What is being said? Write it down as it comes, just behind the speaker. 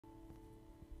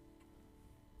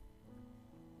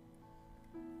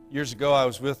Years ago, I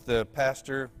was with the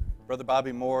pastor, Brother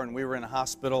Bobby Moore, and we were in a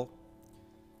hospital.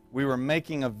 We were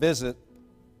making a visit,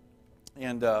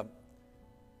 and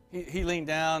he leaned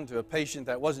down to a patient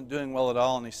that wasn't doing well at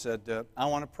all, and he said, I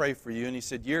want to pray for you. And he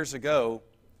said, years ago,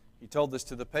 he told this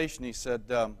to the patient, he said,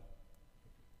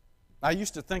 I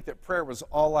used to think that prayer was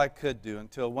all I could do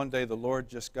until one day the Lord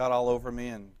just got all over me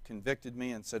and convicted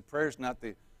me and said, prayer's not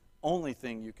the only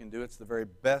thing you can do, it's the very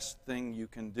best thing you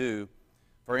can do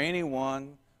for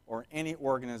anyone or any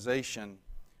organization.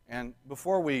 And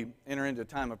before we enter into a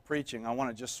time of preaching, I want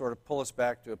to just sort of pull us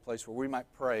back to a place where we might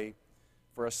pray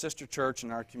for a sister church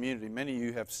in our community. Many of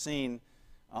you have seen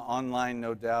online,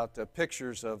 no doubt,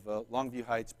 pictures of Longview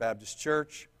Heights Baptist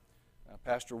Church.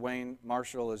 Pastor Wayne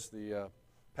Marshall is the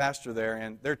pastor there,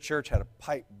 and their church had a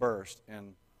pipe burst.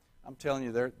 And I'm telling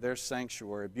you, their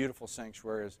sanctuary, beautiful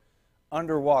sanctuary, is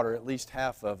underwater, at least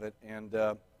half of it. And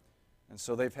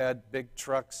so they've had big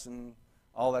trucks and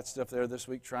all that stuff there this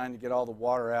week trying to get all the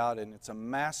water out, and it's a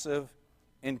massive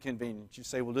inconvenience. You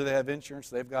say, well, do they have insurance?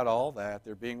 They've got all that.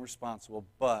 They're being responsible,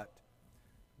 but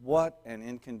what an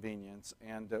inconvenience.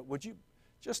 And would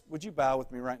you bow with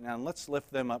me right now, and let's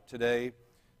lift them up today.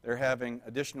 They're having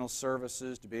additional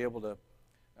services to be able to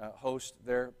host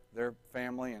their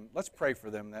family, and let's pray for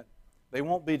them that they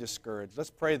won't be discouraged.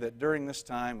 Let's pray that during this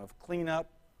time of cleanup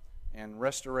and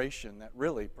restoration that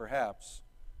really, perhaps,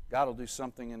 God will do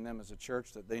something in them as a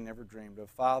church that they never dreamed of.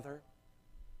 Father,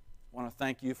 I want to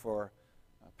thank you for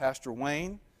Pastor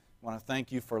Wayne. I want to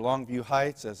thank you for Longview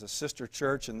Heights as a sister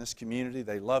church in this community.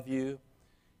 They love you,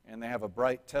 and they have a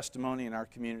bright testimony in our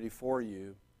community for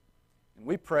you. And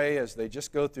we pray as they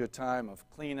just go through a time of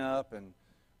cleanup and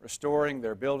restoring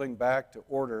their building back to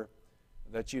order,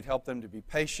 that you'd help them to be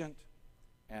patient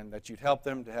and that you'd help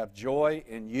them to have joy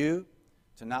in you,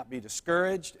 to not be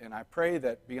discouraged. And I pray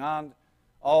that beyond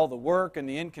all the work and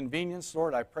the inconvenience,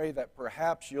 Lord, I pray that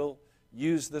perhaps you'll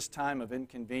use this time of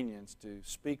inconvenience to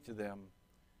speak to them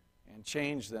and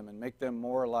change them and make them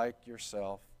more like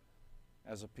yourself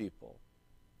as a people.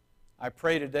 I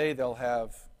pray today they'll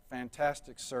have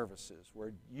fantastic services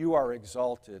where you are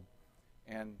exalted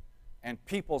and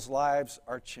people's lives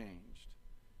are changed.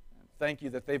 And thank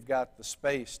you that they've got the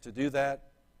space to do that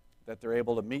they're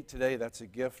able to meet today. That's a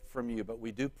gift from you. But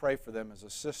we do pray for them as a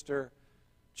sister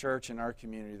church in our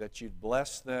community, that you'd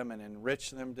bless them and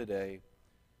enrich them today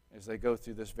as they go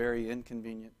through this very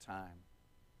inconvenient time.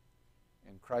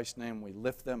 In Christ's name, we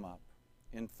lift them up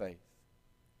in faith.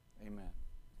 Amen.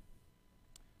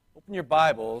 Open your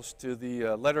Bibles to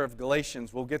the letter of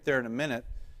Galatians. We'll get there in a minute,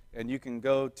 and you can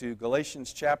go to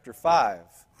Galatians chapter 5.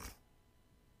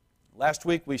 Last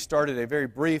week we started a very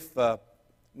brief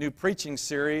new preaching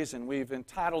series, and we've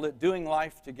entitled it Doing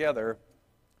Life Together.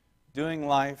 Doing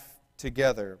Life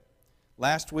Together.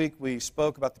 Last week we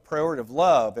spoke about the priority of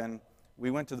love, and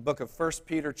we went to the book of 1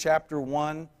 Peter chapter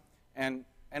 1, and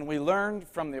we learned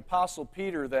from the Apostle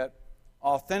Peter that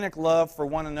authentic love for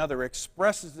one another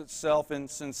expresses itself in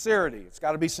sincerity. It's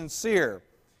got to be sincere.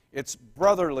 It's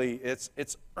brotherly,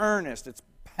 it's earnest, it's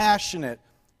passionate,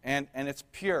 and it's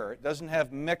pure. It doesn't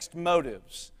have mixed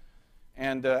motives.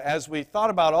 And as we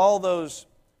thought about all those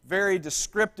very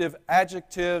descriptive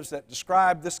adjectives that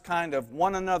describe this kind of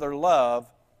one another love,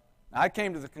 I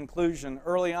came to the conclusion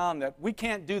early on that we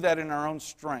can't do that in our own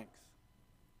strength.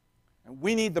 And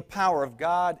we need the power of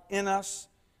God in us,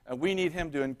 and we need Him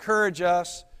to encourage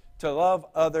us to love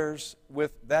others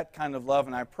with that kind of love.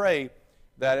 And I pray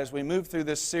that as we move through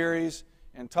this series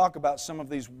and talk about some of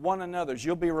these one another's,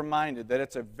 you'll be reminded that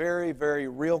it's a very, very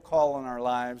real call in our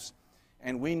lives,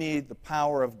 and we need the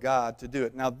power of God to do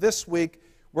it. Now this week,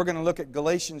 we're going to look at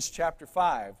Galatians chapter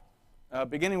 5,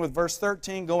 beginning with verse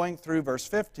 13, going through verse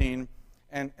 15.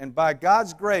 And by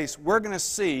God's grace, we're going to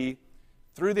see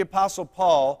through the Apostle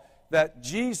Paul that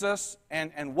Jesus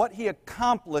and what He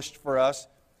accomplished for us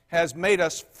has made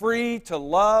us free to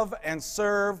love and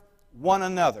serve one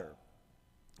another.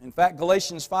 In fact,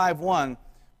 Galatians 5:1,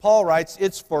 Paul writes,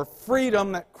 it's for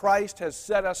freedom that Christ has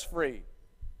set us free.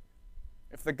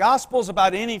 If the gospel's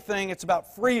about anything, it's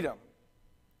about freedom.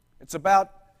 It's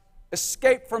about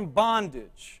escape from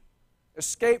bondage,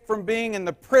 escape from being in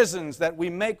the prisons that we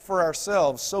make for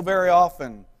ourselves so very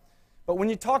often. But when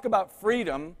you talk about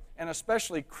freedom, and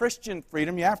especially Christian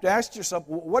freedom, you have to ask yourself,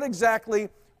 what exactly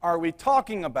are we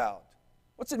talking about?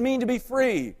 What's it mean to be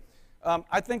free?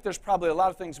 I think there's probably a lot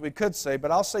of things we could say,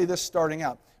 but I'll say this starting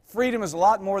out. Freedom is a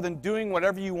lot more than doing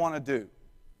whatever you want to do.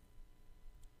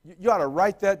 You ought to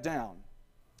write that down.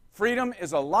 Freedom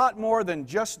is a lot more than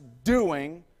just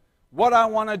doing what I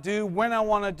want to do, when I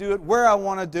want to do it, where I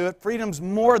want to do it. Freedom's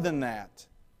more than that.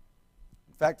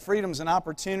 In fact, freedom's an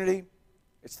opportunity.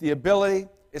 It's the ability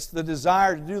It's the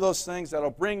desire to do those things that will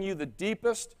bring you the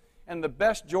deepest and the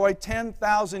best joy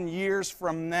 10,000 years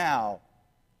from now.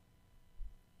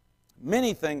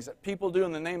 Many things that people do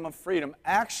in the name of freedom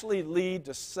actually lead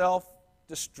to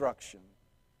self-destruction.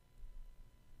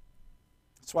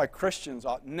 That's why Christians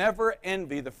ought never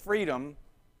envy the freedom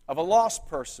of a lost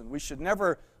person. We should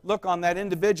never look on that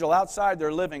individual outside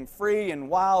there living free and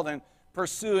wild and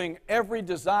pursuing every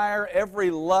desire,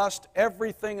 every lust,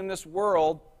 everything in this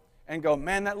world and go,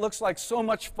 man, that looks like so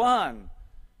much fun.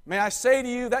 May I say to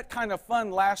you, that kind of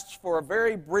fun lasts for a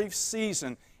very brief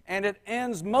season, and it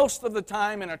ends most of the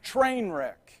time in a train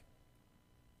wreck.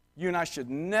 You and I should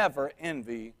never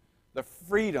envy the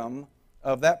freedom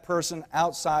of that person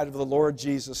outside of the Lord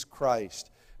Jesus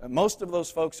Christ. Most of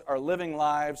those folks are living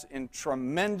lives in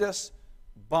tremendous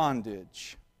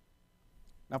bondage.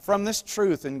 Now, from this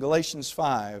truth in Galatians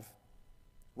 5,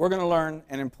 we're going to learn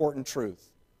an important truth.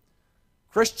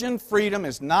 Christian freedom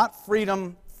is not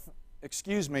freedom,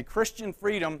 Christian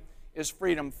freedom is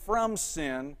freedom from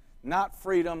sin, not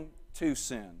freedom to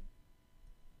sin.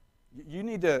 You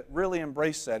need to really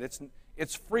embrace that.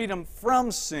 It's freedom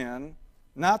from sin,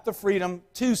 not the freedom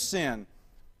to sin.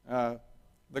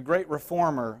 The great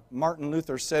reformer, Martin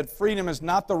Luther, said, freedom is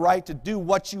not the right to do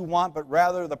what you want, but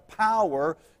rather the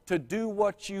power to do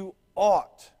what you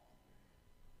ought.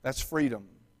 That's freedom.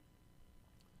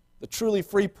 The truly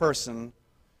free person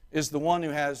is the one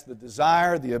who has the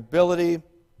desire, the ability,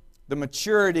 the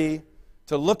maturity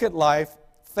to look at life,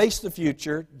 face the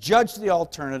future, judge the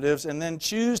alternatives, and then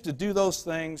choose to do those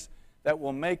things that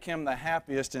will make him the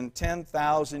happiest in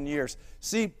 10,000 years.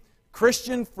 See,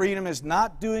 Christian freedom is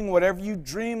not doing whatever you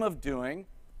dream of doing.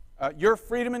 Your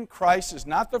freedom in Christ is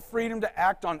not the freedom to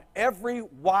act on every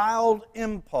wild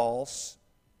impulse.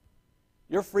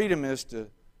 Your freedom is to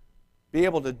be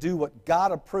able to do what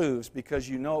God approves because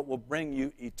you know it will bring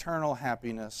you eternal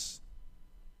happiness.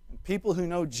 And people who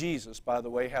know Jesus, by the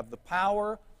way, have the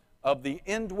power of the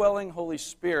indwelling Holy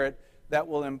Spirit that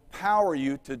will empower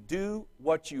you to do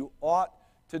what you ought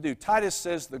to do. Titus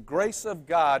says the grace of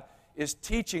God is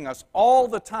teaching us all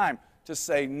the time to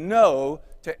say no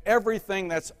to everything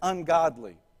that's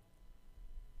ungodly.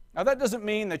 Now, that doesn't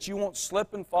mean that you won't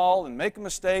slip and fall and make a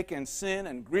mistake and sin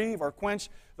and grieve or quench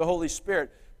the Holy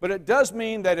Spirit. But it does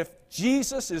mean that if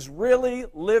Jesus is really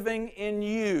living in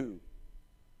you,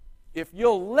 if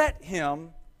you'll let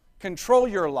Him control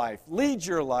your life, lead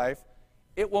your life,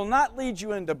 it will not lead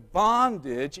you into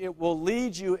bondage. It will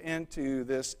lead you into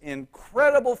this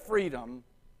incredible freedom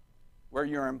where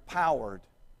you're empowered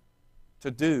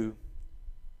to do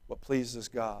what pleases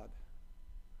God.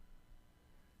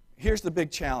 Here's the big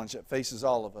challenge that faces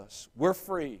all of us. We're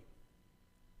free.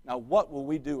 Now, what will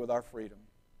we do with our freedom?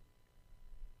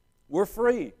 We're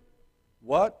free.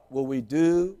 What will we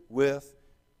do with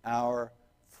our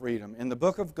freedom? In the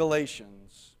book of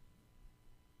Galatians,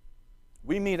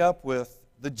 we meet up with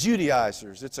the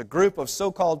Judaizers. It's a group of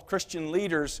so-called Christian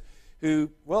leaders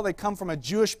who, well, they come from a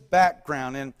Jewish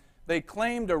background, and they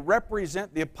claim to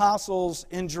represent the apostles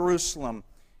in Jerusalem.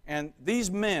 And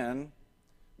these men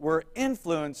were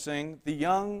influencing the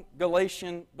young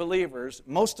Galatian believers,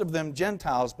 most of them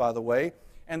Gentiles, by the way,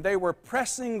 and they were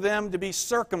pressing them to be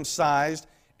circumcised,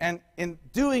 and in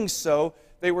doing so,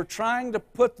 they were trying to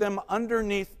put them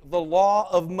underneath the law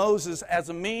of Moses as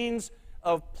a means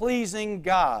of pleasing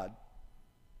God.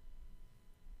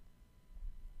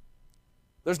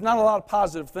 There's not a lot of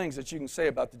positive things that you can say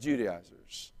about the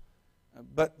Judaizers.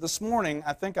 But this morning,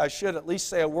 I think I should at least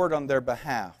say a word on their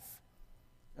behalf.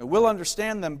 We'll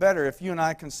understand them better if you and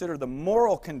I consider the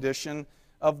moral condition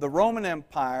of the Roman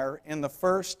Empire in the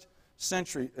first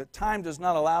century. Time does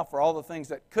not allow for all the things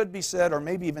that could be said or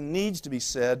maybe even needs to be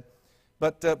said.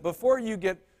 But before you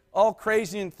get all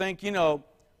crazy and think, you know,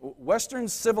 Western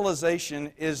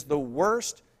civilization is the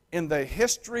worst in the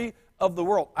history of the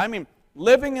world. I mean,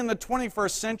 living in the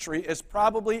 21st century is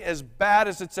probably as bad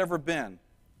as it's ever been.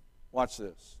 Watch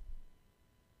this.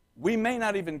 We may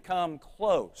not even come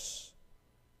close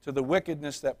to the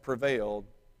wickedness that prevailed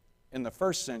in the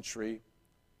first century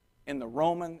in the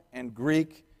Roman and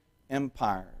Greek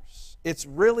empires. It's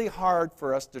really hard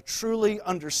for us to truly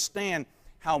understand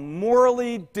how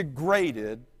morally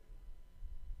degraded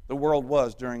the world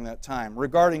was during that time.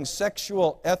 Regarding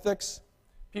sexual ethics,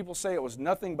 people say it was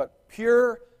nothing but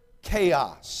pure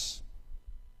chaos.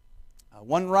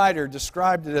 One writer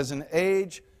described it as an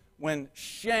age when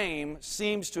shame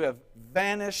seems to have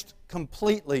vanished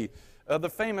completely. The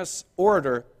famous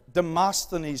orator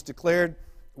Demosthenes declared,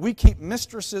 "We keep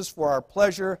mistresses for our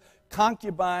pleasure,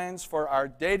 concubines for our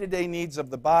day-to-day needs of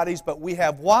the bodies, but we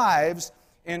have wives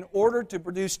in order to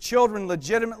produce children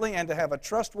legitimately and to have a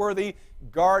trustworthy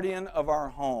guardian of our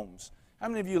homes. How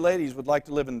many of you ladies would like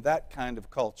to live in that kind of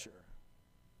culture?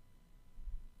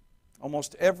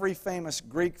 Almost every famous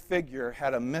Greek figure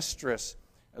had a mistress.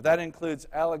 That includes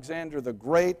Alexander the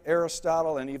Great,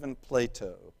 Aristotle, and even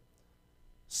Plato.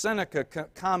 Seneca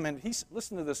commented,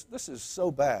 listen to this, this is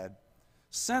so bad.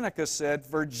 Seneca said,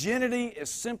 virginity is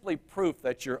simply proof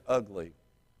that you're ugly.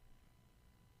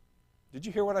 Did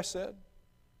you hear what I said?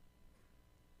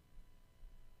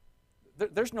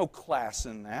 There's no class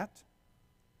in that.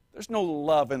 There's no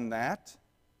love in that.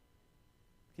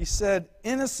 He said,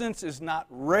 innocence is not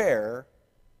rare.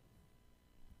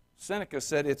 Seneca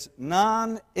said it's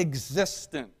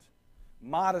non-existent.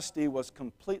 Modesty was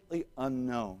completely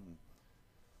unknown.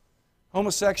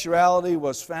 Homosexuality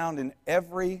was found in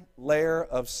every layer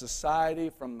of society,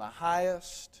 from the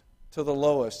highest to the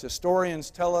lowest.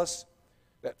 Historians tell us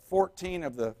that 14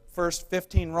 of the first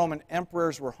 15 Roman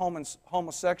emperors were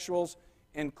homosexuals,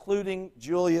 including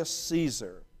Julius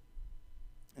Caesar.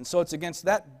 And so it's against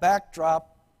that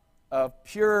backdrop of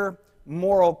pure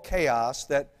moral chaos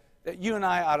that you and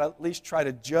I ought to at least try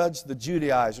to judge the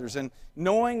Judaizers. And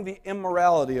knowing the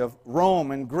immorality of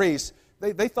Rome and Greece,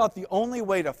 they thought the only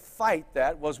way to fight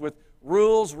that was with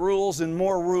rules, rules, and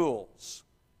more rules.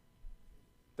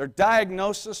 Their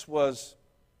diagnosis was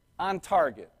on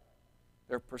target.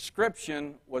 Their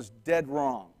prescription was dead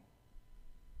wrong.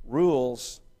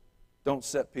 Rules don't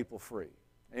set people free.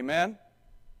 Amen?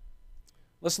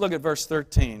 Let's look at verse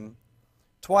 13.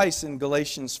 Twice in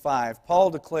Galatians 5, Paul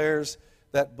declares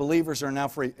that believers are now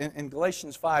free. In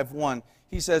Galatians 5:1,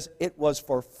 he says, it was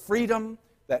for freedom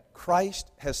that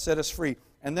Christ has set us free.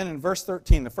 And then in verse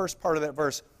 13, the first part of that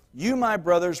verse, you, my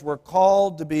brothers, were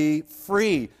called to be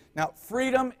free. Now,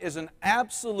 freedom is an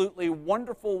absolutely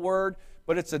wonderful word,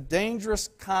 but it's a dangerous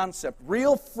concept.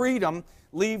 Real freedom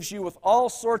leaves you with all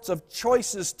sorts of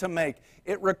choices to make.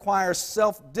 It requires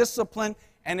self-discipline,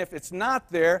 and if it's not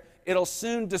there, it'll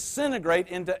soon disintegrate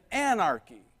into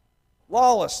anarchy,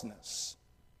 lawlessness.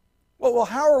 Well,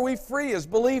 how are we free as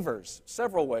believers?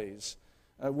 Several ways.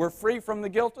 We're free from the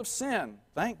guilt of sin.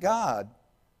 Thank God.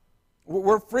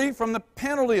 We're free from the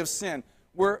penalty of sin.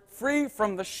 We're free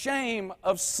from the shame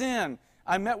of sin.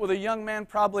 I met with a young man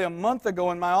probably a month ago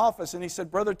in my office, and he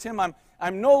said, Brother Tim,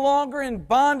 I'm no longer in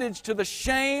bondage to the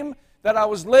shame that I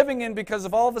was living in because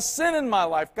of all the sin in my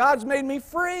life. God's made me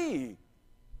free.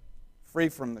 Free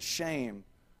from the shame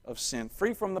of sin.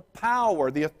 Free from the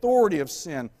power, the authority of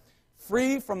sin.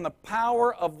 Free from the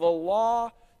power of the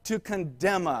law to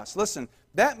condemn us. Listen,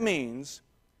 that means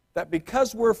that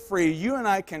because we're free, you and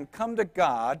I can come to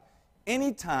God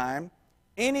anytime,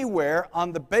 anywhere,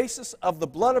 on the basis of the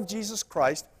blood of Jesus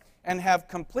Christ, and have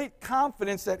complete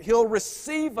confidence that He'll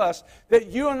receive us, that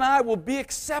you and I will be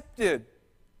accepted.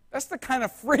 That's the kind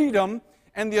of freedom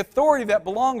and the authority that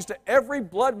belongs to every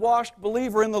blood-washed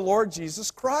believer in the Lord Jesus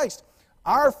Christ.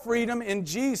 Our freedom in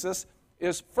Jesus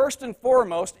is first and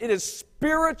foremost, it is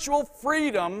spiritual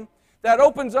freedom that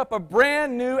opens up a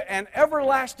brand new and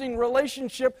everlasting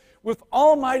relationship with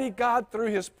Almighty God through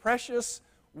His precious,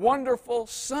 wonderful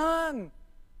Son.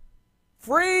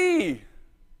 Free.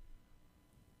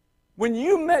 When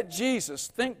you met Jesus,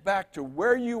 think back to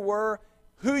where you were,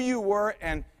 who you were,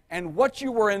 and what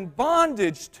you were in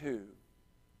bondage to.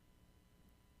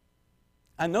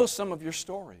 I know some of your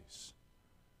stories.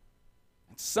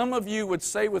 And some of you would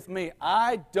say with me,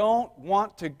 I don't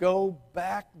want to go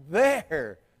back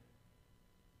there.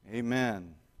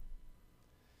 Amen.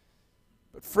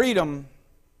 But freedom,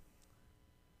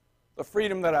 the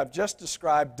freedom that I've just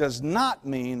described, does not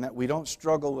mean that we don't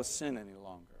struggle with sin any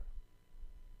longer.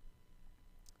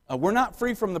 We're not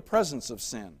free from the presence of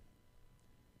sin.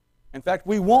 In fact,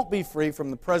 we won't be free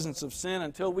from the presence of sin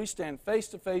until we stand face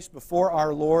to face before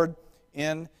our Lord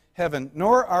in heaven.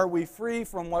 Nor are we free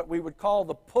from what we would call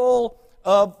the pull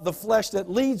of the flesh that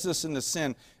leads us into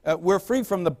sin. We're free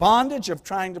from the bondage of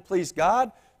trying to please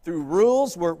God through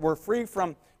rules. We're free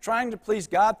from trying to please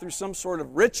God through some sort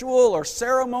of ritual or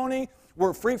ceremony.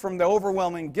 We're free from the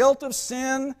overwhelming guilt of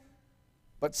sin.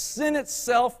 But sin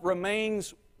itself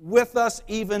remains with us,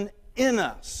 even in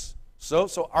us.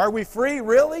 So are we free,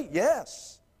 really?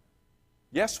 Yes.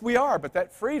 Yes, we are, but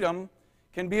that freedom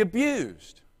can be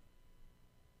abused.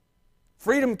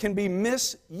 Freedom can be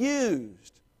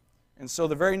misused. And so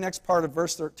the very next part of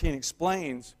verse 13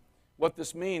 explains what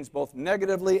this means, both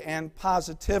negatively and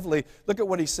positively. Look at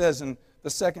what he says in the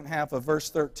second half of verse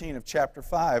 13 of chapter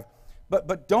 5.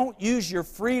 But don't use your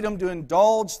freedom to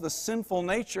indulge the sinful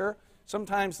nature.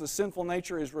 Sometimes the sinful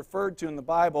nature is referred to in the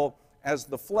Bible as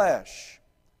the flesh.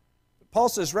 Paul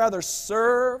says, rather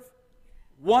serve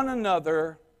one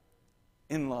another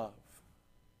in love.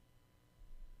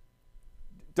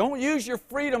 Don't use your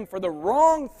freedom for the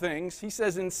wrong things. He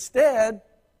says instead,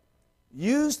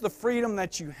 use the freedom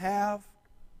that you have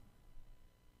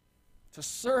to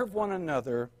serve one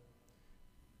another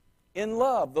in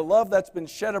love, the love that's been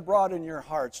shed abroad in your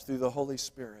hearts through the Holy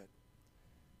Spirit.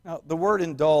 Now, the word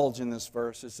indulge in this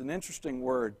verse is an interesting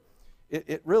word.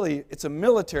 It's a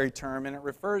military term, and it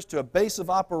refers to a base of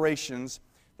operations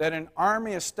that an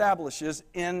army establishes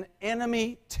in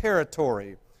enemy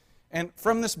territory. And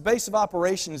from this base of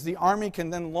operations, the army can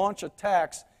then launch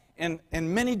attacks in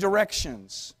many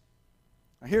directions.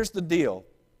 Now, here's the deal.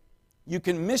 You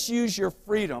can misuse your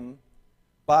freedom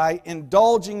by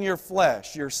indulging your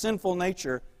flesh, your sinful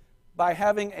nature, by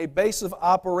having a base of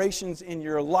operations in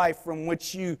your life from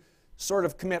which you sort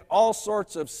of commit all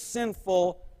sorts of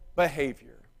sinful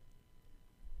behavior.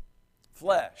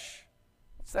 Flesh.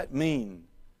 What's that mean?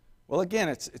 Well, again,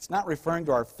 it's not referring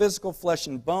to our physical flesh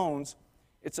and bones.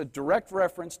 It's a direct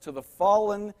reference to the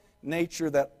fallen nature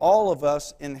that all of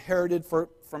us inherited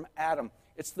from Adam.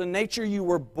 It's the nature you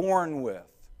were born with.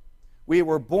 We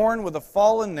were born with a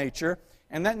fallen nature,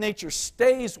 and that nature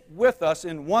stays with us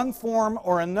in one form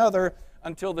or another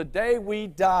until the day we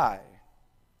die.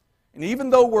 And even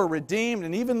though we're redeemed,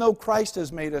 and even though Christ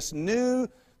has made us new,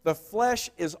 the flesh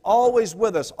is always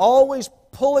with us, always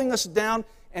pulling us down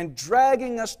and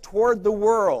dragging us toward the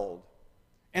world,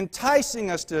 enticing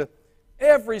us to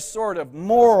every sort of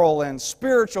moral and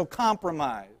spiritual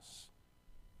compromise.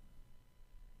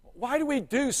 Why do we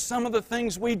do some of the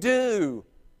things we do?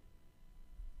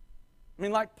 I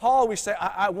mean, like Paul, we say,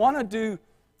 I want to do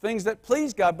things that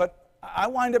please God, but I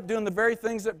wind up doing the very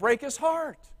things that break His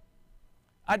heart.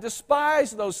 I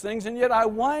despise those things, and yet I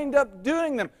wind up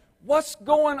doing them. What's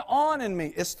going on in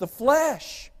me? It's the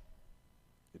flesh.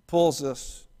 It pulls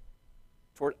us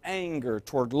toward anger,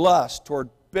 toward lust, toward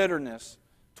bitterness,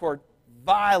 toward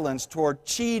violence, toward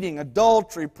cheating,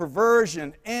 adultery,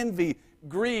 perversion, envy,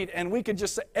 greed. And we could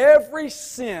just say every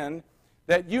sin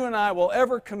that you and I will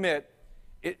ever commit,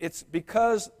 it's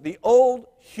because the old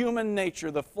human nature,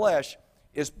 the flesh,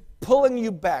 is pulling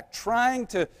you back, trying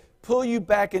to pull you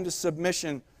back into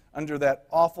submission under that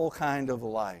awful kind of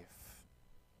life.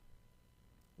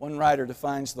 One writer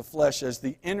defines the flesh as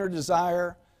the inner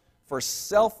desire for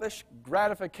selfish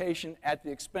gratification at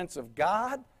the expense of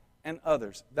God and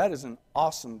others. That is an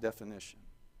awesome definition.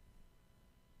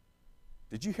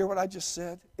 Did you hear what I just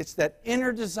said? It's that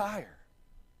inner desire.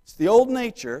 It's the old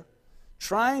nature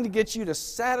trying to get you to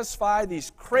satisfy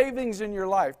these cravings in your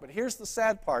life. But here's the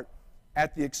sad part,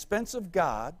 at the expense of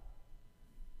God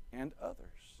and others.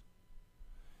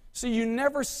 See, you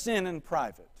never sin in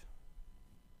private.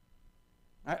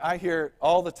 I hear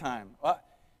all the time,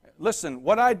 listen,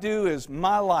 what I do is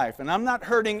my life, and I'm not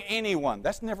hurting anyone.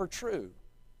 That's never true.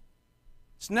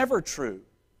 It's never true.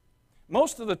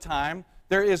 Most of the time,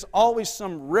 there is always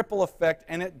some ripple effect,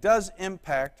 and it does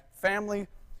impact family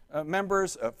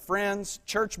members, friends,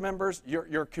 church members,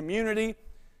 your community.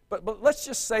 But let's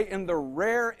just say in the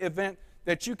rare event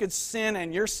that you could sin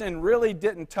and your sin really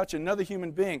didn't touch another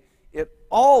human being, it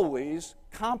always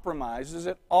compromises,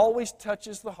 it always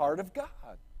touches the heart of God.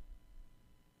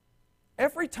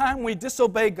 Every time we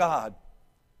disobey God,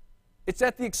 it's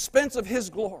at the expense of His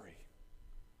glory.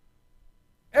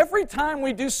 Every time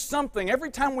we do something, every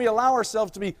time we allow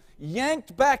ourselves to be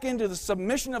yanked back into the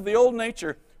submission of the old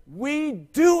nature, we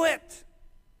do it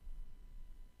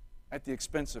at the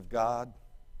expense of God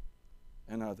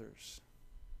and others.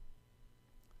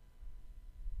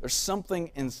 There's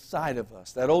something inside of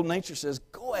us. That old nature says,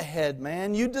 go ahead,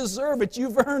 man. You deserve it.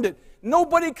 You've earned it.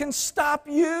 Nobody can stop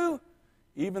you.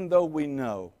 Even though we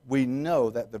know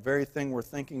that the very thing we're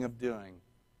thinking of doing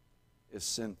is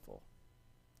sinful.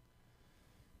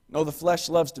 No, the flesh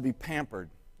loves to be pampered,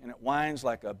 and it whines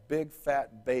like a big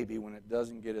fat baby when it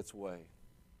doesn't get its way.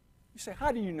 You say,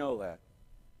 how do you know that?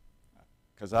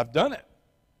 Because I've done it.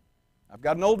 I've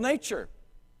got an old nature.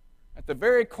 At the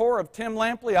very core of Tim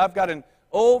Lampley, I've got an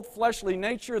old fleshly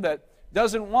nature that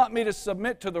doesn't want me to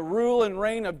submit to the rule and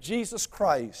reign of Jesus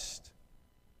Christ.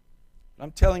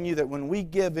 I'm telling you that when we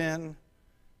give in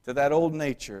to that old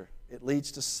nature, it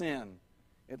leads to sin.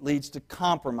 It leads to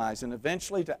compromise and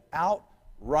eventually to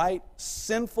outright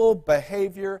sinful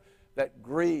behavior that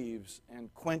grieves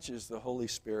and quenches the Holy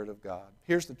Spirit of God.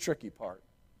 Here's the tricky part.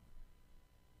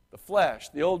 The flesh,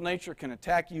 the old nature, can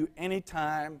attack you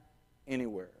anytime,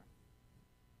 anywhere.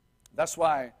 That's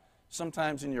why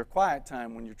sometimes in your quiet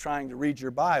time when you're trying to read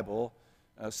your Bible,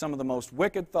 some of the most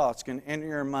wicked thoughts can enter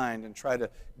your mind and try to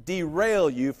derail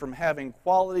you from having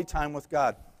quality time with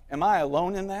God. Am I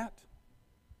alone in that?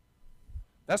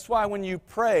 That's why when you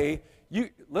pray,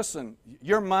 listen,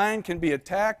 your mind can be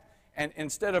attacked, and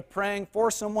instead of praying for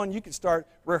someone, you can start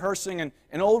rehearsing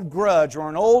an old grudge or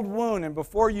an old wound, and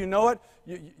before you know it,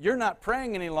 you're not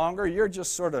praying any longer. You're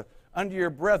just sort of under your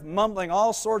breath mumbling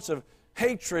all sorts of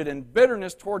hatred and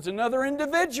bitterness towards another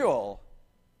individual.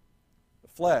 The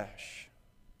flesh,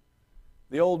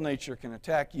 the old nature, can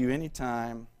attack you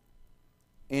anytime,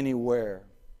 anywhere.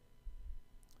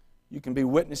 You can be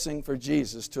witnessing for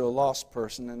Jesus to a lost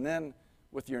person, and then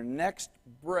with your next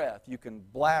breath, you can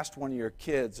blast one of your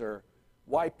kids or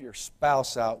wipe your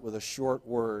spouse out with a short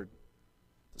word.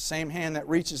 The same hand that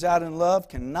reaches out in love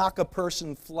can knock a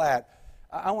person flat.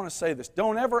 I want to say this.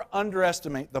 Don't ever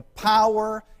underestimate the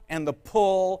power and the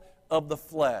pull of the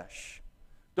flesh.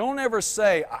 Don't ever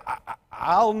say,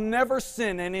 I'll never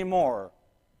sin anymore.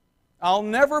 I'll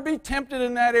never be tempted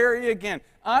in that area again.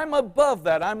 I'm above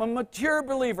that. I'm a mature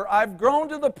believer. I've grown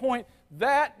to the point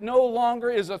that no longer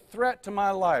is a threat to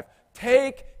my life.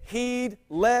 Take heed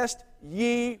lest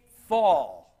ye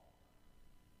fall.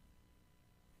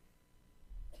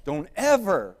 Don't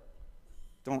ever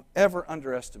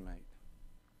underestimate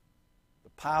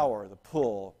the power, the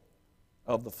pull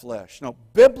of the flesh. No,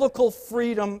 biblical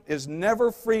freedom is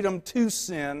never freedom to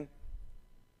sin.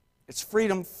 It's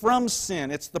freedom from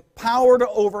sin. It's the power to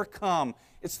overcome.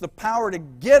 It's the power to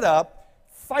get up,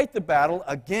 fight the battle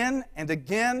again and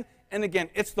again and again.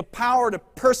 It's the power to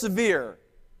persevere.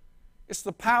 It's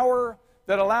the power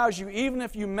that allows you, even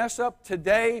if you mess up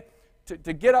today,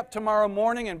 to get up tomorrow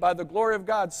morning and by the glory of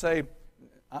God say,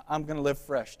 I'm going to live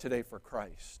fresh today for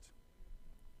Christ.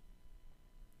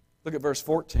 Look at verse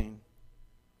 14.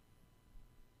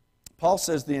 Paul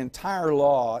says the entire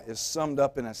law is summed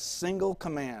up in a single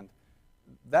command.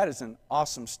 That is an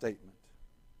awesome statement.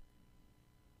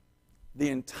 The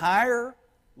entire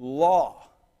law,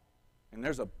 and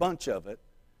there's a bunch of it,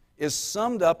 is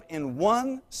summed up in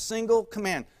one single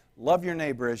command. Love your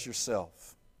neighbor as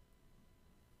yourself.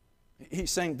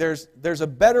 He's saying there's a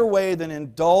better way than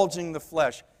indulging the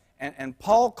flesh. And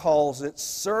Paul calls it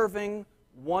serving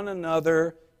one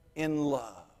another in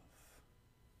love.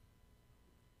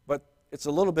 But it's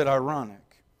a little bit ironic.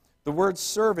 The word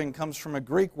serving comes from a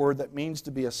Greek word that means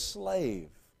to be a slave.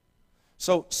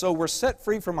 So we're set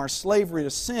free from our slavery to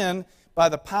sin by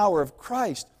the power of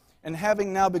Christ. And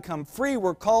having now become free,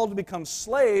 we're called to become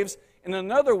slaves in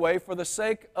another way for the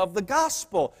sake of the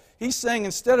gospel. He's saying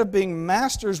instead of being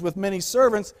masters with many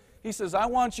servants, he says, I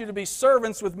want you to be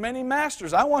servants with many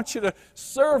masters. I want you to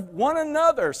serve one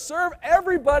another. Serve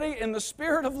everybody in the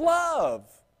spirit of love.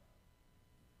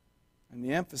 And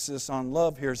the emphasis on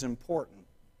love here is important.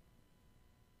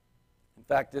 In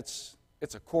fact, it's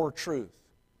a core truth.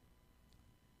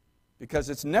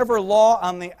 Because it's never law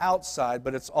on the outside,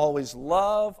 but it's always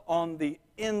love on the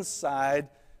inside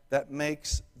that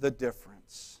makes the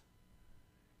difference.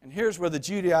 And here's where the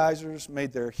Judaizers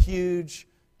made their huge,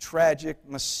 tragic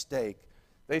mistake.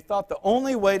 They thought the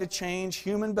only way to change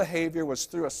human behavior was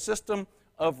through a system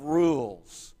of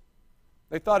rules.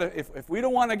 They thought if we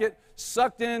don't want to get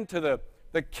sucked into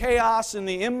the chaos and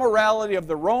the immorality of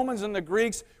the Romans and the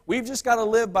Greeks, we've just got to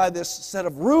live by this set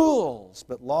of rules.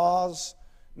 But laws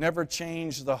never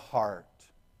change the heart.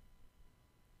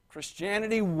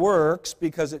 Christianity works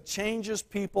because it changes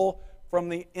people from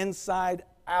the inside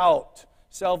out.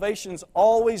 Salvation's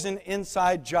always an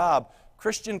inside job.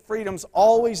 Christian freedom's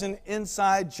always an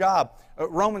inside job.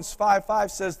 Romans 5:5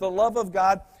 says, the love of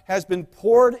God has been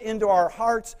poured into our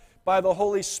hearts by the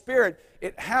Holy Spirit.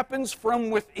 It happens from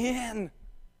within.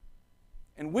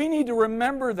 And we need to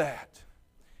remember that.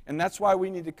 And that's why we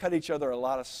need to cut each other a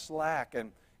lot of slack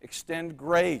and extend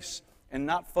grace and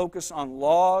not focus on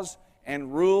laws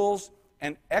and rules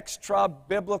and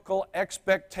extra-biblical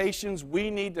expectations. We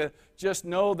need to just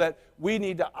know that we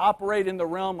need to operate in the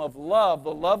realm of love,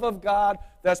 the love of God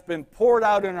that's been poured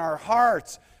out in our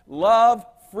hearts. Love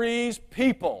frees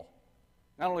people,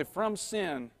 not only from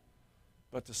sin,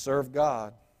 but to serve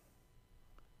God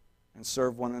and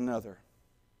serve one another.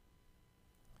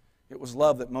 It was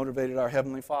love that motivated our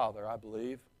Heavenly Father, I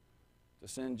believe, to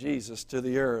send Jesus to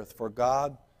the earth. For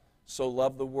God so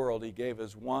loved the world, He gave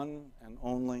His one and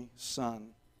only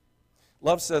Son.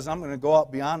 Love says, I'm going to go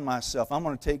out beyond myself. I'm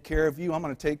going to take care of you. I'm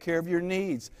going to take care of your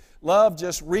needs. Love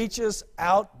just reaches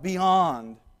out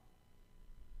beyond.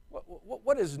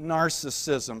 What is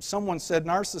narcissism? Someone said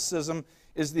narcissism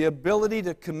is the ability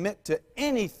to commit to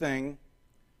anything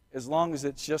as long as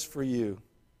it's just for you.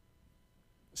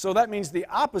 So that means the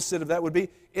opposite of that would be,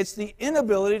 it's the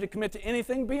inability to commit to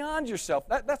anything beyond yourself.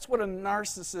 That's what a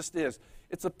narcissist is.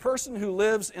 It's a person who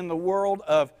lives in the world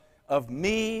of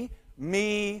me,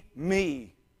 me,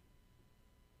 me.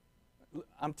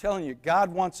 I'm telling you,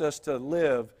 God wants us to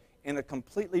live in a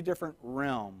completely different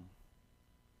realm.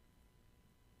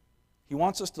 He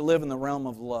wants us to live in the realm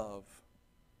of love.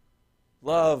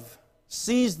 Love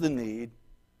sees the need,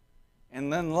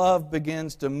 and then love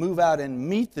begins to move out and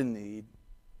meet the need,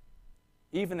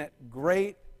 even at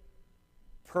great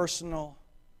personal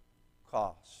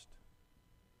cost.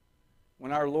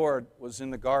 When our Lord was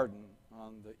in the garden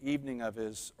on the evening of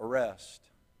His arrest,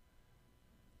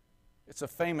 it's a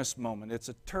famous moment. It's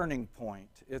a turning point.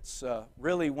 It's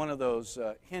really one of those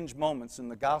hinge moments in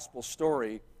the gospel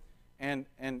story, and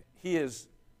He is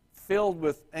filled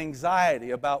with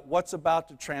anxiety about what's about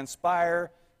to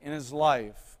transpire in His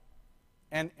life.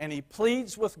 And He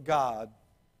pleads with God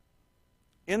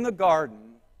in the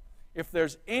garden if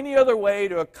there's any other way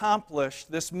to accomplish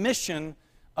this mission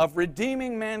of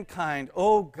redeeming mankind.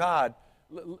 Oh God,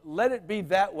 let it be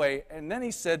that way. And then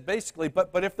He said basically,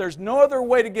 but if there's no other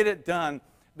way to get it done,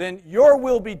 then your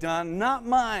will be done, not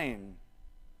mine.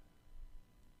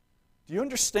 Do you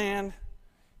understand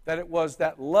that it was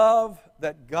that love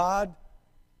that God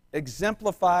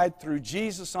exemplified through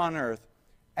Jesus on earth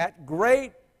at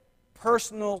great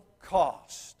personal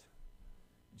cost?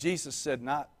 Jesus said,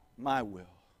 not my will,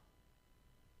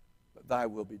 but thy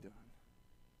will be done.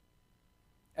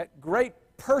 At great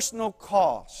personal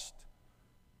cost,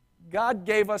 God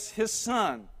gave us His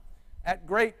Son. At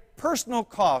great personal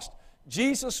cost,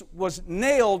 Jesus was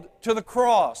nailed to the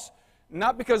cross,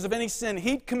 not because of any sin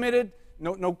He'd committed,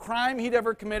 no crime He'd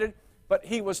ever committed, but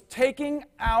He was taking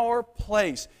our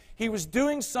place. He was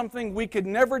doing something we could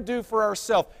never do for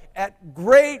ourselves. At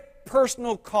great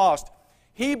personal cost,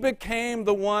 He became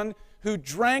the one who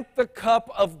drank the cup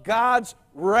of God's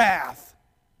wrath.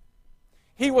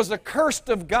 He was accursed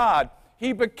of God.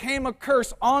 He became a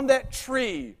curse on that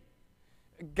tree.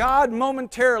 God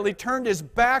momentarily turned His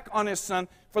back on His Son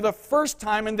for the first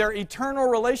time in their eternal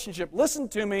relationship. Listen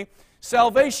to me.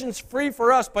 Salvation's free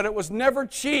for us, but it was never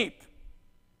cheap.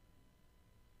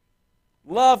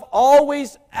 Love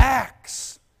always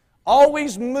acts,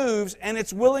 always moves, and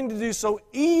it's willing to do so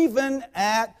even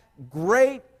at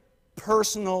great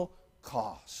personal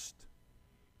cost.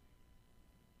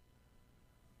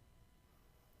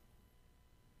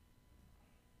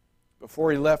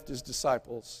 Before He left His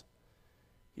disciples,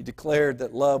 He declared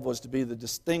that love was to be the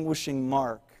distinguishing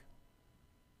mark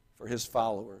for His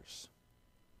followers.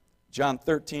 John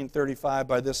 13:35,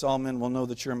 by this all men will know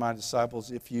that you're my disciples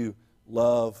if you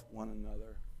love one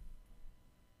another.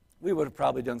 We would have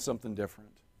probably done something different.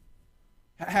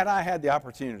 Had I had the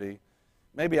opportunity,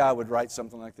 maybe I would write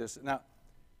something like this. Now,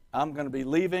 I'm going to be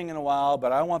leaving in a while,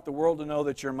 but I want the world to know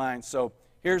that you're mine. So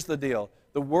here's the deal.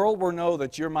 The world will know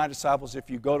that you're my disciples if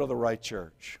you go to the right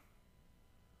church.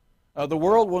 The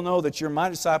world will know that you're my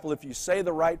disciple if you say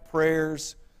the right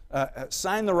prayers,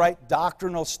 sign the right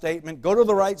doctrinal statement, go to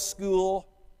the right school,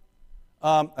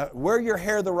 wear your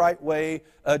hair the right way,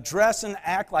 dress and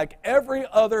act like every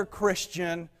other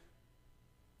Christian.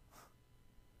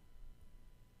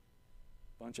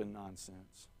 Bunch of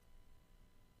nonsense.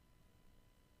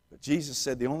 But Jesus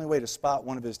said the only way to spot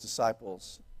one of His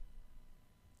disciples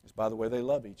is by the way they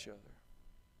love each other.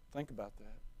 Think about that.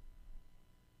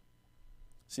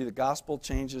 See, the gospel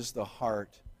changes the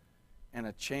heart, and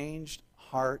a changed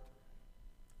heart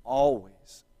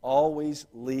always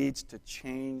leads to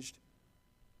changed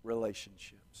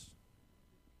relationships.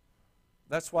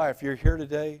 That's why if you're here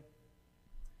today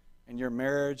and your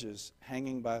marriage is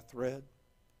hanging by a thread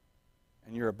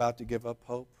and you're about to give up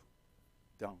hope,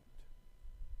 don't.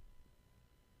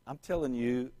 I'm telling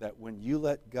you that when you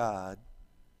let God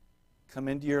come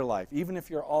into your life, even if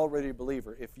you're already a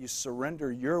believer, if you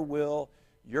surrender your will,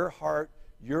 your heart,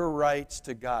 your rights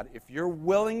to God, if you're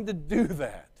willing to do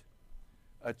that,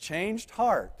 a changed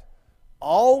heart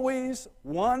always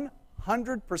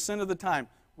 100% of the time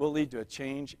will lead to a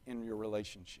change in your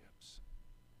relationships.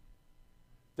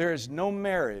 There is no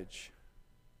marriage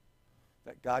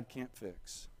that God can't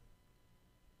fix.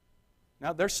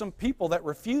 Now, there's some people that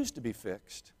refuse to be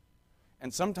fixed,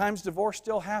 and sometimes divorce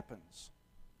still happens.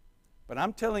 But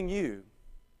I'm telling you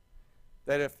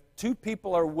that if two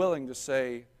people are willing to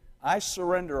say, I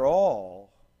surrender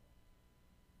all,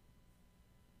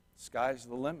 sky's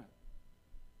the limit.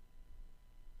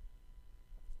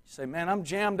 You say, man, I'm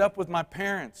jammed up with my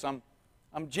parents. I'm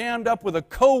jammed up with a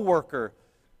coworker.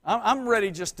 I'm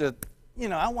ready just to,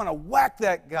 I want to whack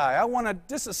that guy. I want to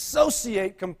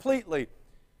disassociate completely.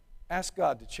 Ask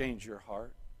God to change your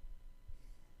heart.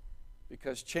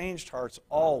 Because changed hearts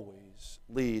always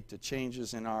lead to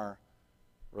changes in our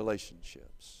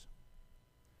relationships.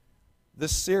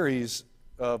 This series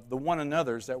of the one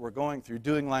another's that we're going through,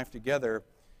 Doing Life Together,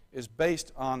 is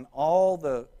based on all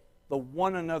the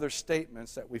one another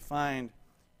statements that we find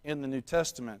in the New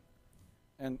Testament.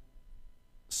 And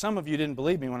some of you didn't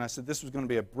believe me when I said this was going to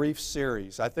be a brief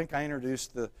series. I think I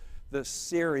introduced the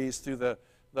series through the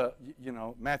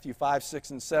Matthew 5, 6,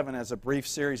 and 7 as a brief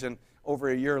series, and over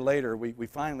a year later we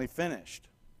finally finished.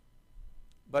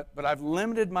 But I've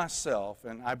limited myself,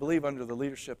 and I believe under the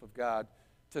leadership of God,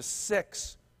 to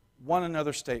 6 one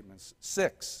another statements.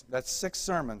 6. That's 6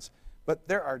 sermons. But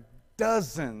there are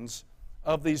dozens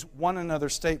of these one another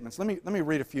statements. Let me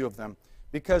read a few of them,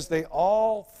 because they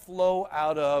all flow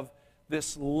out of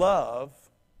this love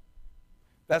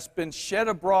that's been shed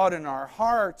abroad in our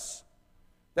hearts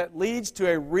that leads to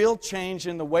a real change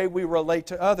in the way we relate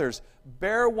to others.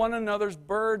 Bear one another's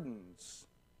burdens.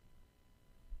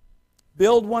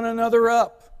 Build one another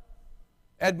up.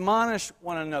 Admonish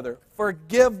one another.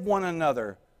 Forgive one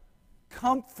another.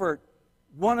 Comfort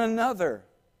one another.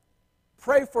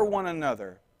 Pray for one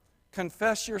another.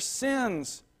 Confess your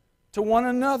sins to one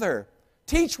another.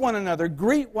 Teach one another.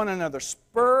 Greet one another.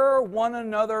 Spur one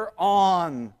another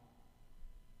on.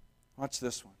 Watch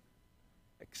this one.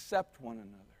 Accept one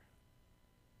another.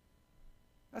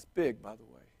 That's big, by the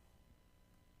way.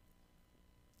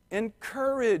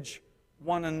 Encourage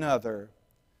one another.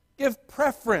 Give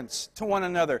preference to one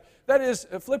another. That is,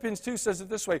 Philippians 2 says it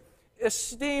this way: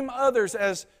 esteem others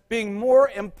as being more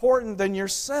important than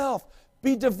yourself.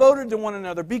 Be devoted to one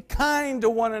another. Be kind to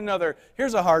one another.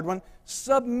 Here's a hard one.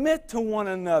 Submit to one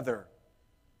another.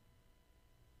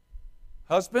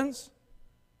 Husbands,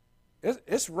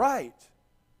 it's right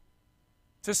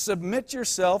to submit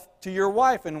yourself to your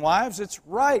wife. And wives, it's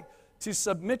right to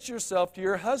submit yourself to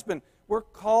your husband. We're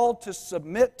called to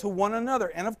submit to one another.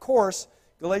 And of course,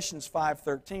 Galatians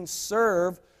 5:13,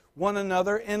 serve one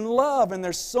another in love. And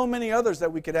there's so many others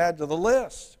that we could add to the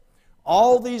list.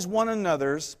 All these one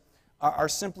another's are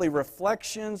simply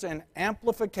reflections and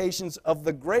amplifications of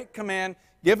the great command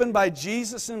given by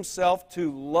Jesus Himself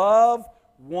to love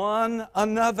one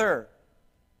another.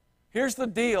 Here's the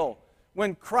deal.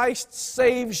 When Christ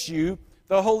saves you,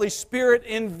 the Holy Spirit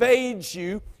invades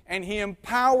you, and He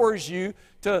empowers you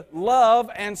to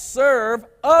love and serve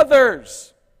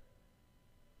others.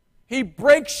 He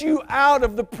breaks you out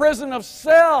of the prison of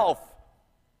self.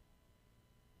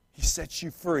 He sets you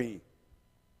free.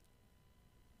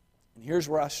 And here's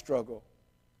where I struggle.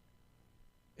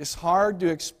 It's hard to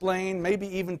explain, maybe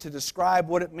even to describe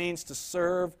what it means to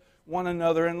serve one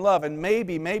another in love. And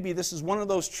maybe this is one of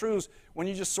those truths when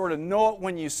you just sort of know it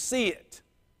when you see it.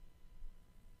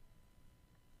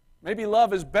 Maybe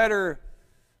love is better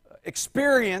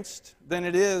experienced than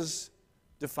it is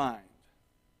defined.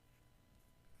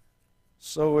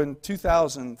 So in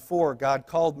 2004, God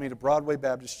called me to Broadway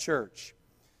Baptist Church.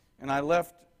 And I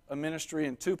left a ministry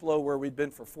in Tupelo where we'd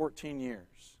been for 14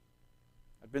 years.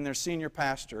 I'd been their senior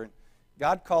pastor. And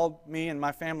God called me and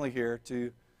my family here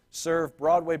to serve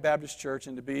Broadway Baptist Church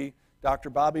and to be Dr.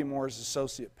 Bobby Moore's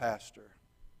associate pastor.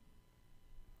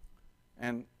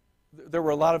 And there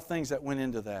were a lot of things that went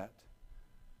into that.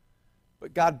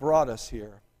 But God brought us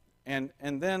here. And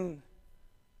then,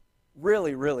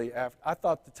 really, I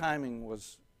thought the timing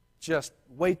was just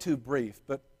way too brief.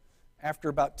 But after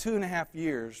about 2.5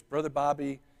 years, Brother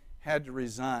Bobby had to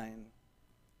resign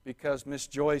because Miss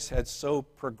Joyce had so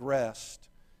progressed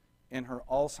in her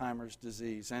Alzheimer's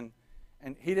disease. And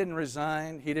he didn't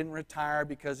resign, he didn't retire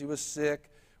because he was sick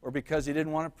or because he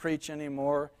didn't want to preach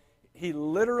anymore. He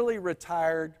literally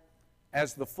retired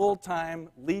as the full-time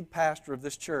lead pastor of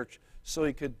this church so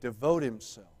he could devote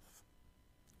himself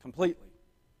completely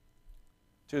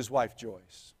to his wife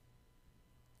Joyce.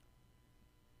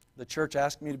 The church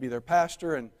asked me to be their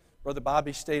pastor, and Brother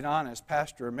Bobby stayed on as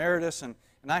pastor emeritus, and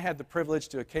I had the privilege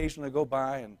to occasionally go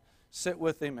by and sit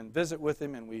with him and visit with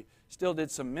him, and we still did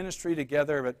some ministry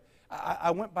together, but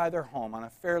I went by their home on a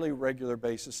fairly regular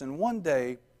basis. And one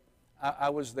day, I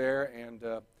was there,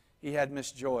 and he had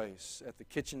Miss Joyce at the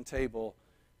kitchen table.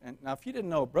 And now, if you didn't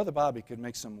know, Brother Bobby could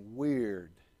make some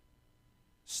weird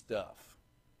stuff.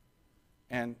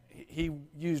 And he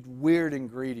used weird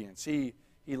ingredients. He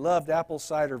loved apple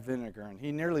cider vinegar, and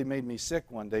he nearly made me sick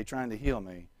one day trying to heal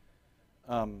me.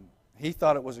 He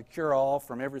thought it was a cure-all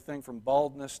from everything from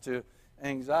baldness to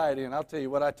anxiety. And I'll tell you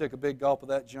what, I took a big gulp of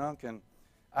that junk, and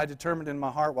I determined in my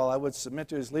heart, while I would submit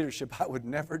to his leadership, I would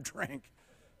never drink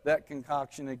that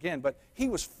concoction again. But he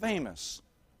was famous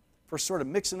for sort of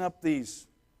mixing up these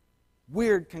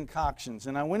weird concoctions.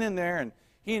 And I went in there, and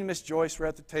he and Miss Joyce were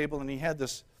at the table, and he had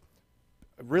this,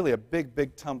 really a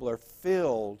big tumbler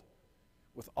filled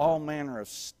with all manner of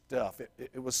stuff.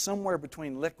 It was somewhere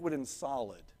between liquid and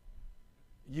solid.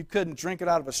 You couldn't drink it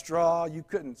out of a straw. You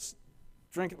couldn't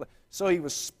drink it. So he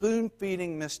was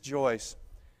spoon-feeding Miss Joyce.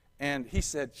 And he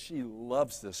said, she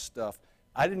loves this stuff.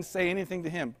 I didn't say anything to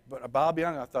him, but I'll be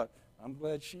honest, I thought, I'm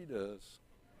glad she does.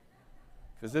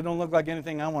 Because it don't look like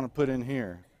anything I want to put in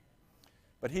here.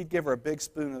 But he'd give her a big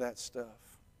spoon of that stuff.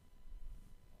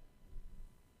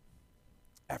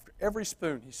 After every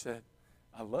spoon, he said,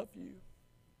 I love you.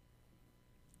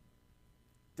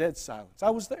 Dead silence.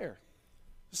 I was there.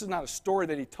 This is not a story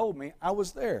that he told me. I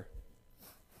was there.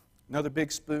 Another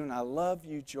big spoon. I love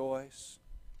you, Joyce.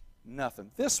 Nothing.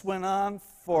 This went on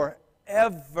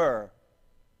forever.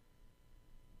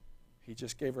 He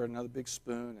just gave her another big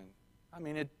spoon, and I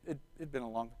mean, it'd been a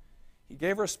long time. He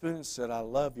gave her a spoon and said, I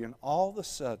love you. And all of a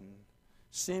sudden,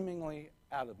 seemingly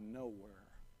out of nowhere,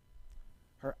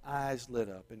 her eyes lit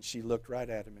up, and she looked right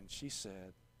at him, and she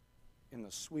said, in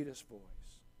the sweetest voice,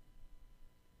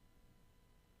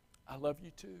 I love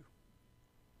you too.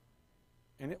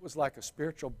 And it was like a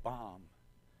spiritual bomb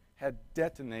had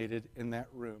detonated in that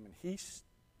room. And he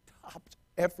stopped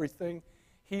everything.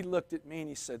 He looked at me and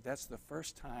he said, that's the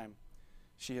first time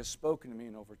she has spoken to me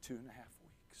in over 2.5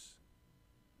 weeks.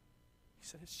 He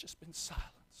said, it's just been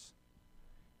silence.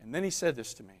 And then he said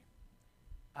this to me,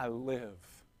 I live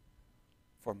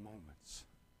for moments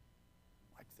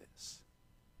like this.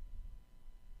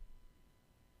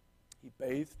 He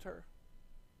bathed her.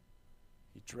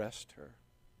 He dressed her.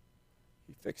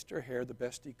 He fixed her hair the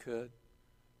best he could.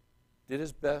 Did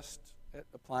his best at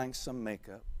applying some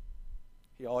makeup.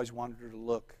 He always wanted her to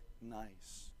look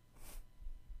nice.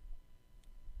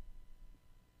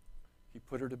 He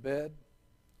put her to bed.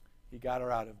 He got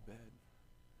her out of bed.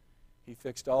 He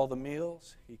fixed all the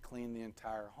meals. He cleaned the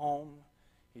entire home.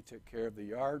 He took care of the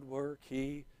yard work.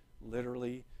 He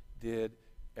literally did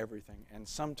everything. And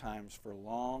sometimes for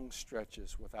long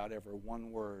stretches without ever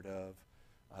one word of,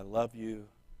 I love you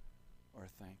or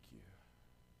thank you.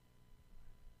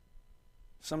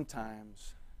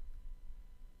 Sometimes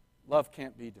love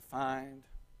can't be defined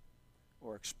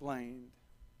or explained.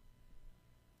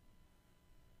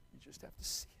 You just have to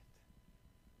see it.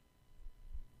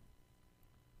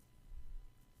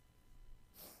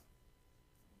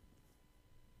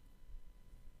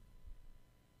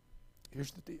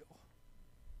 Here's the deal.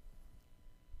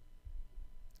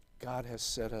 God has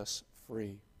set us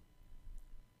free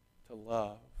to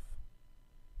love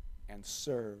and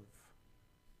serve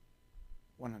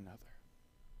one another.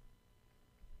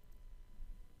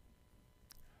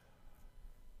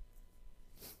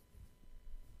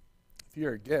 If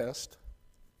you're a guest,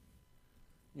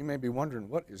 you may be wondering,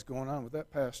 what is going on with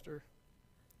that pastor?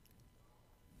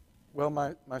 Well,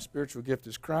 my spiritual gift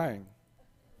is crying.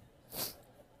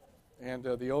 And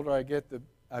the older I get,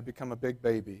 I become a big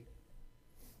baby.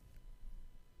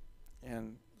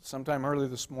 And sometime early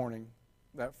this morning,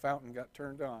 that fountain got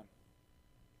turned on.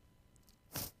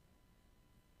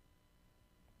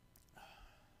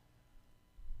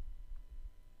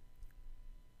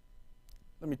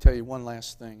 Let me tell you one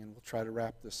last thing, and we'll try to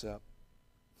wrap this up.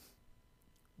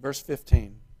 Verse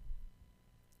 15.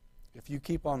 If you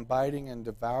keep on biting and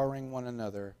devouring one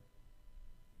another,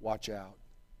 watch out.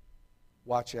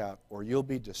 Watch out, or you'll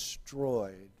be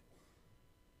destroyed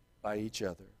by each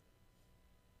other.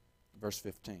 Verse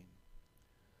 15.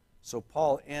 So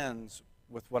Paul ends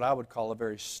with what I would call a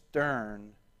very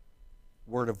stern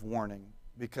word of warning,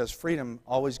 because freedom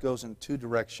always goes in two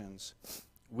directions.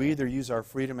 We either use our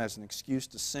freedom as an excuse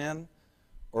to sin,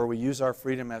 or we use our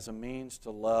freedom as a means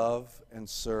to love and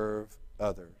serve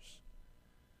others.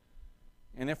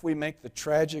 And if we make the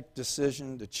tragic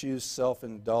decision to choose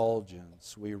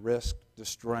self-indulgence, we risk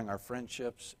destroying our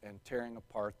friendships and tearing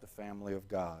apart the family of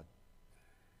God.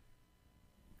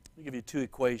 Let me give you two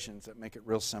equations that make it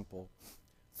real simple.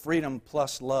 Freedom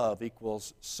plus love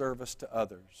equals service to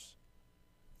others.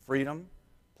 Freedom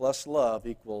plus love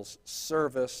equals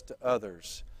service to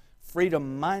others.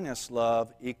 Freedom minus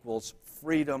love equals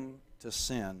freedom to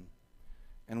sin.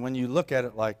 And when you look at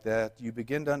it like that, you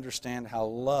begin to understand how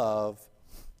love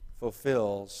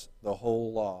fulfills the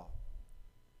whole law.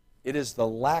 It is the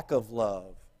lack of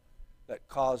love that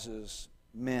causes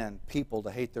people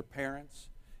to hate their parents.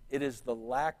 It is the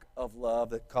lack of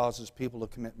love that causes people to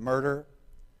commit murder.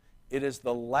 It is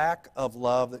the lack of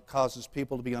love that causes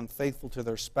people to be unfaithful to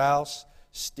their spouse,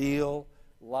 steal,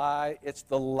 lie. It's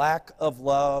the lack of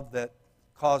love that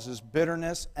causes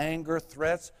bitterness, anger,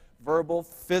 threats, verbal,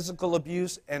 physical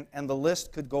abuse, and the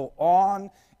list could go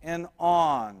on and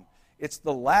on. It's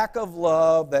the lack of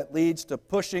love that leads to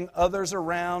pushing others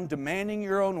around, demanding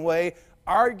your own way,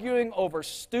 arguing over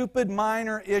stupid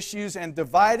minor issues, and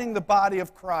dividing the body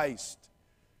of Christ.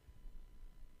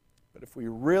 But if we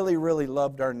really, really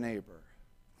loved our neighbor,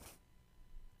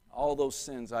 all those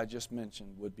sins I just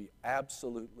mentioned would be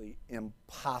absolutely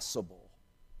impossible.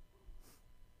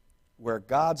 Where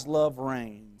God's love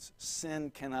reigns,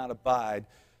 sin cannot abide,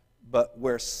 but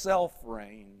where self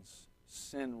reigns,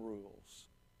 sin rules.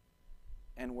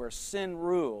 And where sin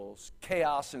rules,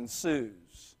 chaos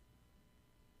ensues.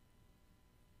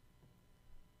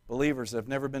 Believers have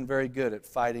never been very good at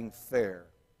fighting fair.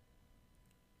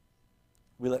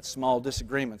 We let small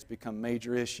disagreements become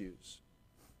major issues.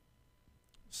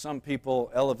 Some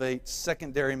people elevate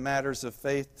secondary matters of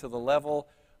faith to the level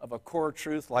of a core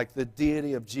truth like the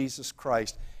deity of Jesus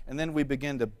Christ. And then we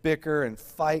begin to bicker and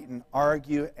fight and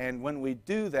argue, and when we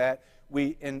do that,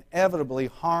 we inevitably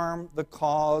harm the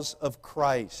cause of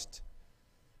Christ.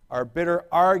 Our bitter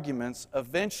arguments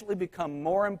eventually become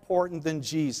more important than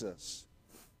Jesus.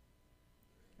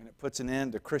 And it puts an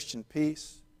end to Christian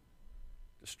peace,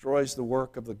 destroys the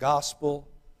work of the gospel,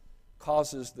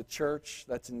 causes the church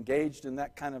that's engaged in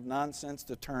that kind of nonsense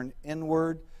to turn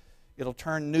inward. It'll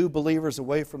turn new believers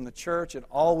away from the church. It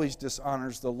always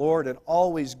dishonors the Lord. It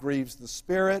always grieves the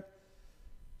Spirit.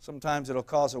 Sometimes it'll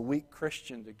cause a weak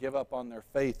Christian to give up on their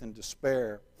faith in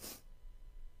despair.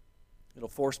 It'll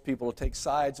force people to take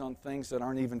sides on things that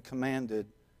aren't even commanded.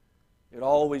 It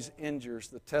always injures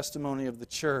the testimony of the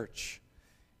church.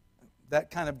 That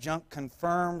kind of junk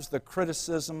confirms the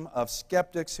criticism of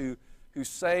skeptics who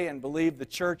say and believe the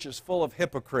church is full of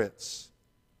hypocrites.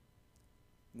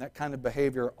 And that kind of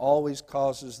behavior always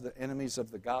causes the enemies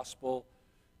of the gospel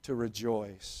to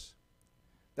rejoice.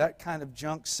 That kind of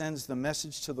junk sends the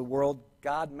message to the world,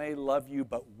 God may love you,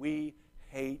 but we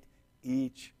hate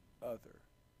each other.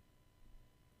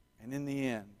 And in the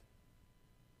end,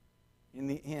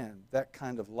 that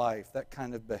kind of life, that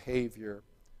kind of behavior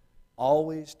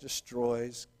always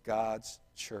destroys God's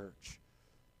church.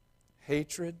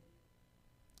 Hatred,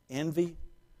 envy,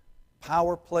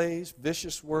 power plays,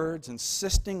 vicious words,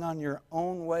 insisting on your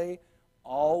own way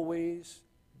always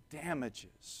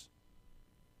damages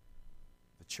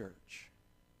the church.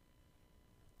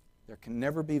 There can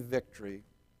never be victory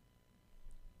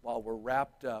while we're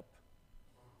wrapped up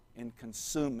in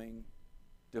consuming,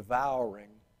 devouring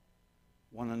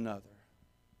one another.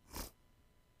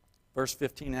 Verse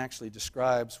 15 actually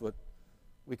describes what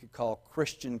we could call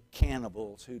Christian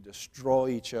cannibals who destroy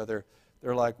each other.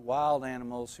 They're like wild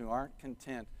animals who aren't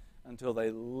content until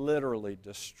they literally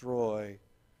destroy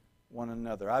one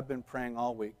another. I've been praying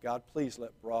all week, God, please let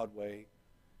Broadway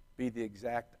be the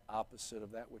exact opposite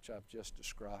of that which I've just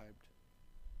described.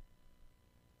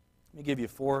 Let me give you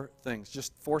 4 things,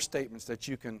 just 4 statements that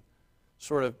you can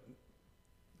sort of,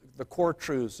 the core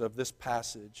truths of this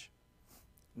passage.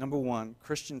 Number 1,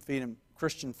 Christian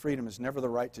freedom is never the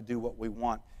right to do what we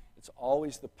want. It's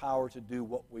always the power to do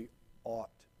what we ought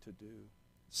to do.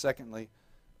 Secondly,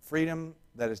 freedom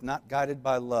that is not guided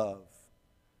by love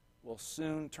will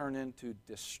soon turn into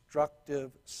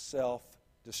destructive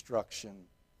self-destruction.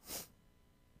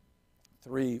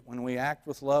 3, when we act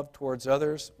with love towards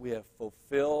others, we have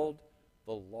fulfilled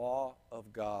the law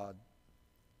of God.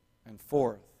 And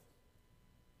 4th,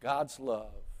 God's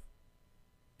love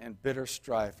and bitter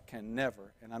strife can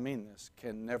never, and I mean this,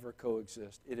 can never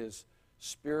coexist. It is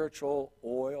spiritual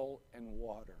oil and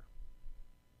water.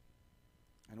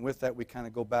 And with that, we kind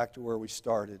of go back to where we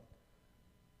started.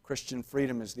 Christian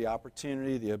freedom is the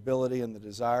opportunity, the ability, and the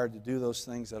desire to do those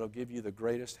things that will give you the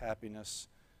greatest happiness,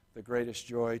 the greatest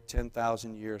joy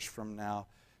 10,000 years from now.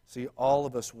 See, all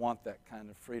of us want that kind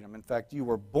of freedom. In fact, you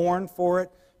were born for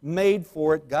it, made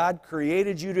for it. God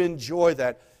created you to enjoy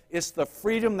that. It's the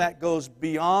freedom that goes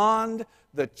beyond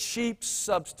the cheap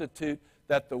substitute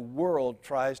that the world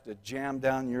tries to jam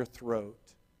down your throat.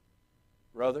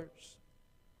 Brothers,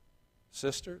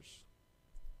 sisters,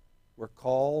 we're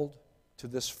called to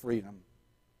this freedom.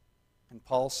 And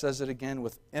Paul says it again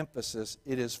with emphasis.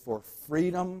 It is for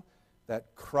freedom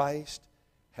that Christ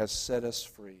has set us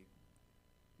free.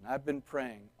 And I've been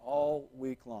praying all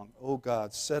week long, oh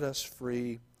God, set us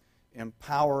free,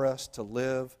 empower us to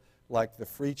live like the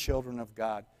free children of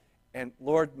God. And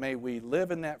Lord, may we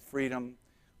live in that freedom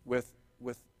with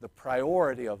the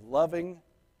priority of loving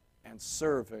and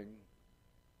serving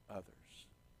others.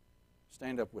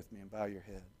 Stand up with me and bow your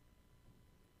head.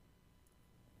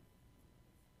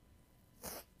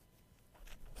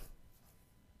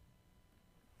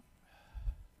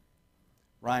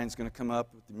 Ryan's going to come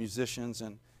up with the musicians,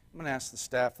 and I'm going to ask the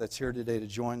staff that's here today to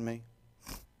join me.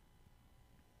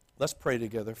 Let's pray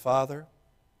together. Father,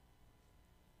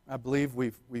 I believe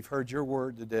we've heard your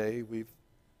word today. We've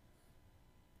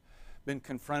been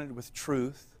confronted with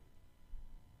truth.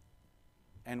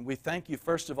 And we thank you,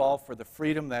 first of all, for the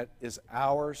freedom that is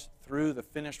ours through the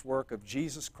finished work of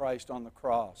Jesus Christ on the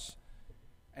cross.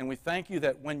 And we thank you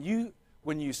that when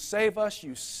you save us,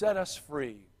 you set us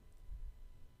free.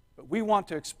 But we want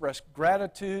to express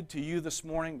gratitude to you this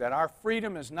morning that our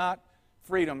freedom is not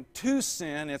freedom to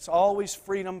sin, it's always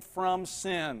freedom from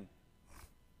sin.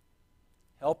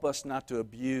 Help us not to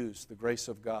abuse the grace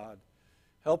of God.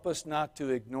 Help us not to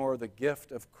ignore the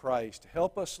gift of Christ.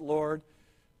 Help us, Lord,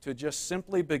 to just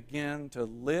simply begin to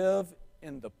live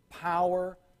in the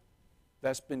power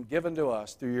that's been given to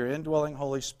us through your indwelling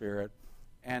Holy Spirit,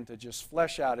 and to just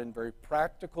flesh out in very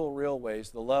practical, real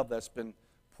ways the love that's been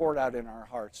poured out in our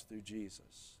hearts through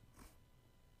Jesus.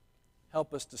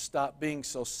 Help us to stop being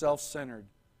so self-centered,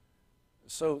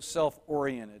 so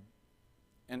self-oriented,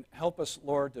 and help us,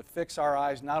 Lord, to fix our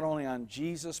eyes not only on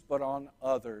Jesus but on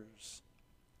others.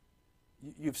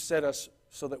 You've set us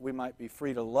so that we might be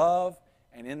free to love,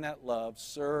 and in that love,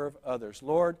 serve others.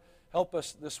 Lord, help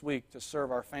us this week to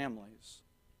serve our families.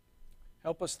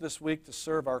 Help us this week to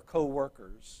serve our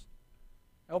co-workers.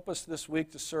 Help us this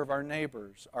week to serve our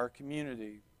neighbors, our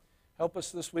community. Help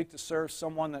us this week to serve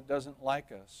someone that doesn't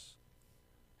like us.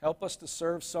 Help us to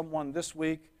serve someone this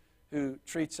week who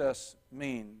treats us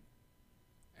mean.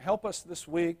 Help us this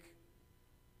week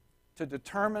to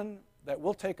determine that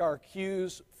we'll take our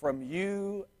cues from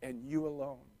you and you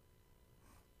alone.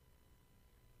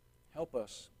 Help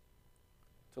us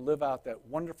to live out that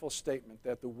wonderful statement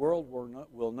that the world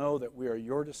will know that we are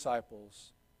your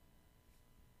disciples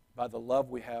by the love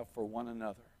we have for one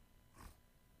another.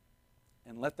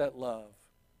 And let that love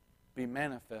be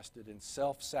manifested in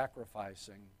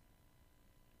self-sacrificing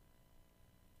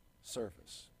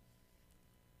service.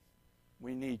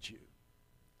 We need you.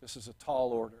 This is a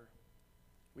tall order.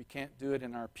 We can't do it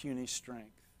in our puny strength.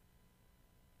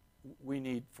 We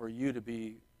need for you to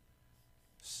be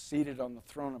seated on the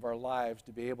throne of our lives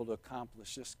to be able to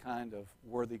accomplish this kind of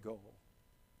worthy goal.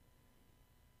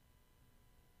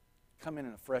 Come in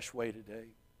a fresh way today.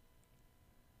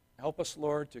 Help us,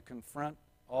 Lord, to confront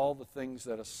all the things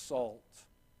that assault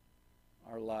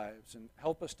our lives, and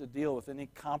help us to deal with any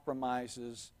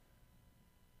compromises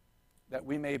that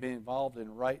we may be involved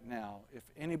in right now. If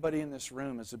anybody in this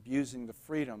room is abusing the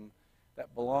freedom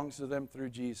that belongs to them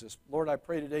through Jesus, Lord, I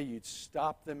pray today you'd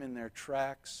stop them in their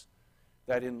tracks,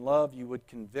 that in love you would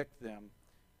convict them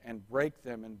and break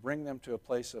them and bring them to a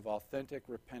place of authentic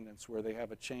repentance where they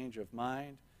have a change of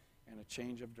mind and a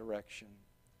change of direction.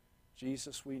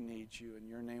 Jesus, we need you. In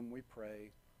your name we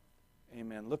pray.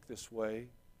 Amen. Look this way.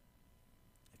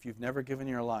 If you've never given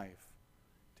your life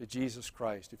to Jesus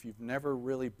Christ, if you've never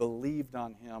really believed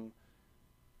on him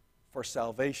for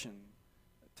salvation,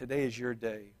 today is your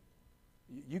day.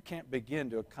 You can't begin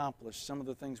to accomplish some of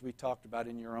the things we talked about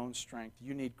in your own strength.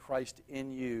 You need Christ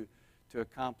in you to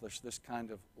accomplish this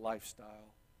kind of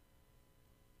lifestyle.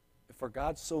 For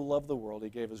God so loved the world, he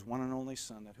gave his one and only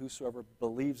Son, that whosoever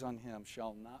believes on him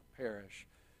shall not perish,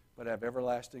 but have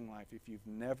everlasting life. If you've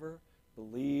never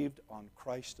believed on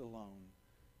Christ alone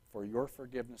for your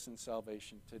forgiveness and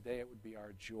salvation, today it would be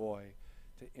our joy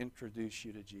to introduce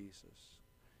you to Jesus.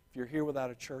 If you're here without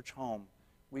a church home,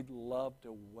 we'd love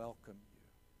to welcome you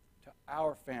to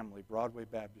our family, Broadway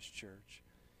Baptist Church.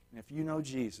 And if you know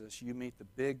Jesus, you meet the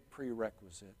big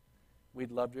prerequisite.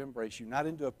 We'd love to embrace you, not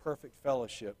into a perfect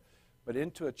fellowship, but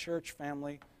into a church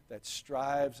family that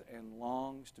strives and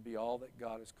longs to be all that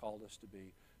God has called us to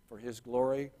be for his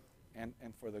glory and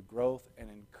for the growth and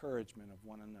encouragement of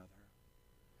one another.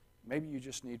 Maybe you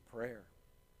just need prayer.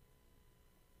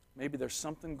 Maybe there's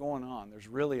something going on. There's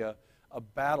really a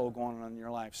battle going on in your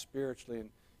life spiritually, and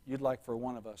you'd like for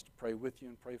one of us to pray with you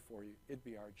and pray for you. It'd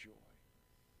be our joy.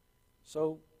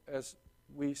 So as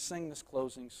we sing this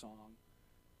closing song,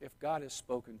 if God has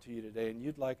spoken to you today and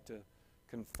you'd like to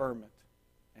confirm it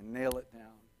and nail it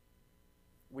down,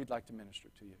 we'd like to minister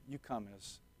to you. You come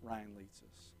as Ryan leads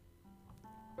us.